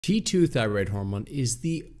T2 thyroid hormone is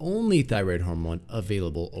the only thyroid hormone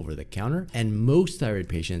available over the counter, and most thyroid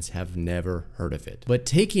patients have never heard of it. But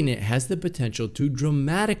taking it has the potential to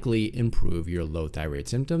dramatically improve your low thyroid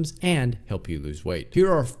symptoms and help you lose weight.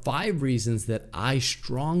 Here are 5 reasons that I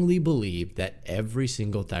strongly believe that every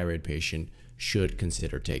single thyroid patient should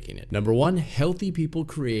consider taking it. Number 1, healthy people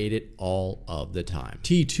create it all of the time.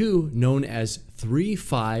 T2, known as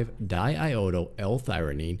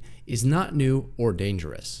 3,5-diiodo-L-threonine, is not new or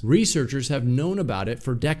dangerous. Researchers have known about it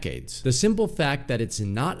for decades. The simple fact that it's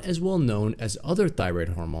not as well known as other thyroid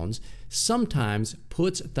hormones sometimes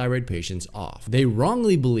puts thyroid patients off. They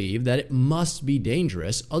wrongly believe that it must be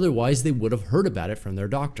dangerous, otherwise they would have heard about it from their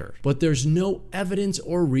doctor. But there's no evidence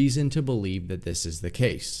or reason to believe that this is the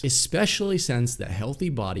case, especially since the healthy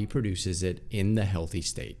body produces it in the healthy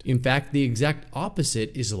state. In fact, the exact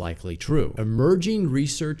opposite is likely true. Emerging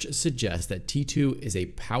research suggests that T2 is a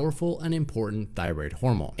powerful and important thyroid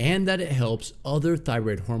hormone, and that it helps other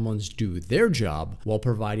thyroid hormones do their job while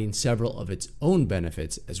providing several of its own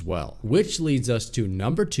benefits as well. Which leads us to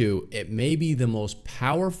number 2, it may be the most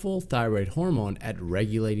powerful thyroid hormone at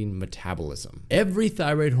regulating metabolism. Every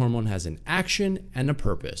thyroid hormone has an action and a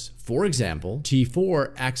purpose. For example,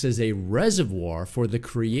 T4 acts as a reservoir for the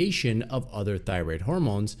creation of other thyroid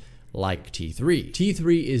hormones like T3.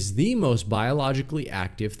 T3 is the most biologically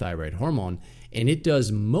active thyroid hormone, and it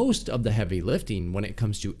does most of the heavy lifting when it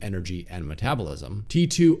comes to energy and metabolism.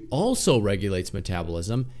 T2 also regulates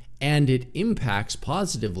metabolism, and it impacts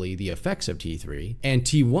positively the effects of T3. And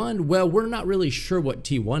T1, well, we're not really sure what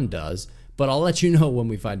T1 does, but I'll let you know when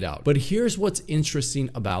we find out. But here's what's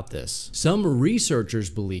interesting about this. Some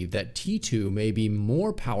researchers believe that T2 may be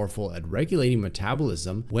more powerful at regulating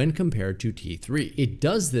metabolism when compared to T3. It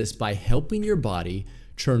does this by helping your body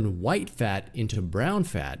turn white fat into brown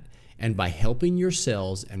fat, and by helping your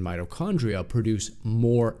cells and mitochondria produce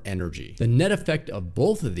more energy. The net effect of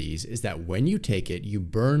both of these is that when you take it, you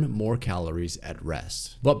burn more calories at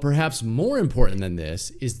rest. But perhaps more important than this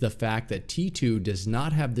is the fact that T2 does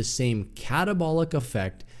not have the same catabolic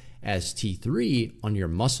effect as T3 on your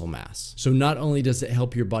muscle mass. So not only does it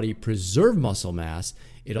help your body preserve muscle mass,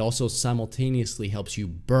 it also simultaneously helps you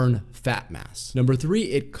burn fat mass. Number 3,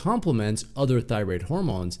 it complements other thyroid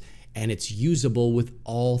hormones, and it's usable with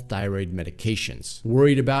all thyroid medications.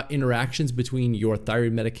 Worried about interactions between your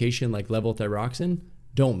thyroid medication like levothyroxine?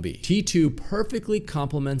 Don't be. T2 perfectly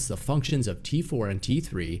complements the functions of T4 and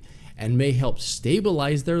T3 and may help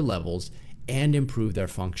stabilize their levels and improve their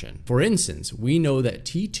function. For instance, we know that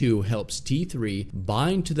T2 helps T3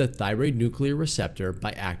 bind to the thyroid nuclear receptor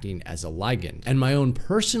by acting as a ligand. And my own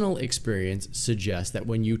personal experience suggests that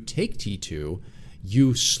when you take T2,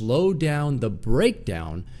 you slow down the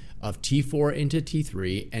breakdown of T4 into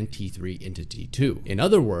T3 and T3 into T2. In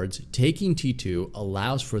other words, taking T2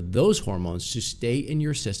 allows for those hormones to stay in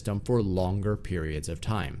your system for longer periods of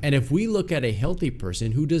time. And if we look at a healthy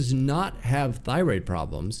person who does not have thyroid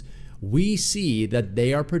problems, we see that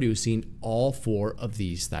they are producing all 4 of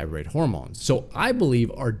these thyroid hormones. So I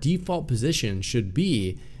believe our default position should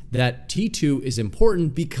be that T2 is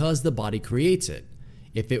important because the body creates it.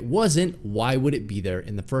 If it wasn't, why would it be there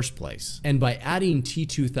in the first place? And by adding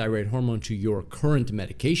T2 thyroid hormone to your current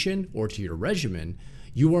medication or to your regimen,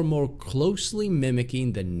 you are more closely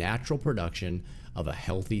mimicking the natural production of a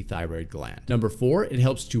healthy thyroid gland. Number 4, it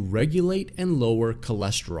helps to regulate and lower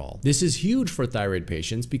cholesterol. This is huge for thyroid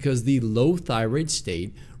patients because the low thyroid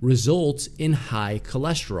state results in high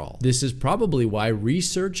cholesterol. This is probably why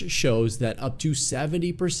research shows that up to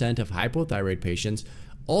 70% of hypothyroid patients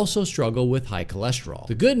also struggle with high cholesterol.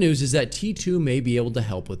 The good news is that T2 may be able to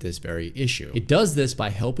help with this very issue. It does this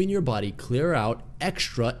by helping your body clear out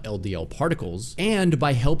extra LDL particles and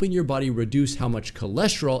by helping your body reduce how much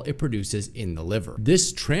cholesterol it produces in the liver.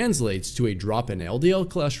 This translates to a drop in LDL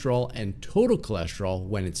cholesterol and total cholesterol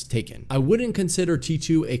when it's taken. I wouldn't consider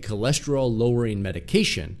T2 a cholesterol lowering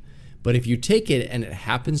medication, but if you take it and it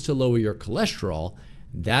happens to lower your cholesterol,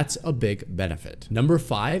 that's a big benefit. Number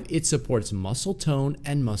 5, it supports muscle tone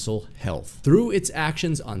and muscle health. Through its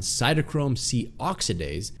actions on cytochrome C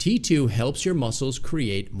oxidase, T2 helps your muscles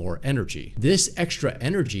create more energy. This extra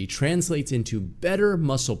energy translates into better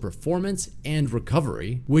muscle performance and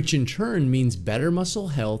recovery, which in turn means better muscle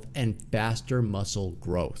health and faster muscle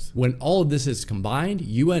growth. When all of this is combined,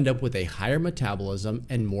 you end up with a higher metabolism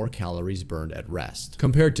and more calories burned at rest.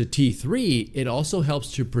 Compared to T3, it also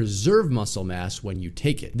helps to preserve muscle mass when you take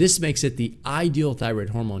it. This makes it the ideal thyroid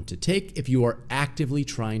hormone to take if you are actively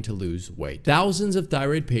trying to lose weight. Thousands of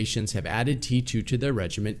thyroid patients have added T2 to their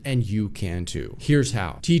regimen, and you can too. Here's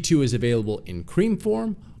how. T2 is available in cream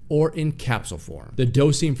form or in capsule form. The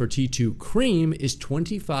dosing for T2 cream is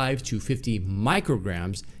 25 to 50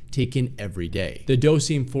 micrograms taken every day. The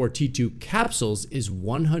dosing for T2 capsules is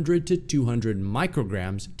 100 to 200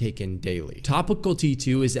 micrograms taken daily. Topical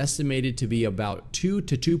T2 is estimated to be about 2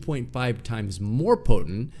 to 2.5 times more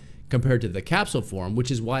potent compared to the capsule form,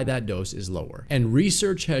 which is why that dose is lower. And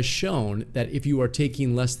research has shown that if you are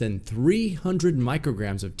taking less than 300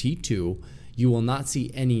 micrograms of T2, you will not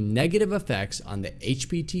see any negative effects on the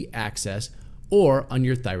HPT axis or on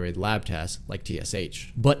your thyroid lab tests like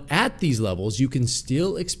TSH. But at these levels, you can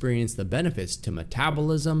still experience the benefits to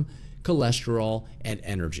metabolism, cholesterol, and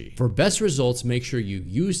energy. For best results, make sure you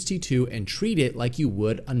use T2 and treat it like you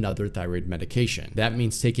would another thyroid medication. That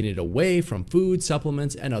means taking it away from food,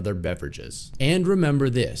 supplements, and other beverages. And remember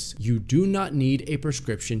this, you do not need a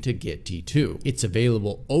prescription to get T2. It's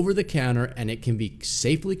available over the counter and it can be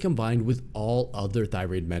safely combined with all other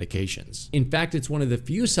thyroid medications. In fact, it's one of the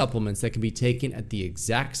few supplements that can be taken at the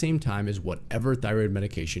exact same time as whatever thyroid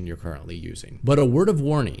medication you're currently using. But a word of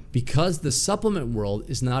warning, because the supplement world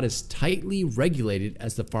is not as tightly regulated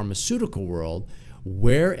as the pharmaceutical world,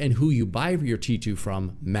 where and who you buy your T2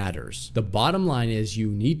 from matters. The bottom line is you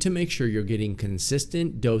need to make sure you're getting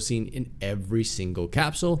consistent dosing in every single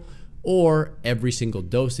capsule or every single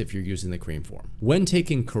dose if you're using the cream form. When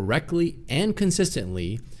taken correctly and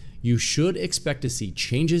consistently, you should expect to see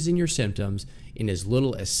changes in your symptoms in as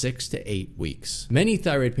little as 6 to 8 weeks. Many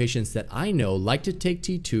thyroid patients that I know like to take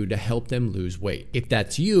T2 to help them lose weight. If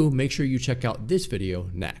that's you, make sure you check out this video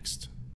next.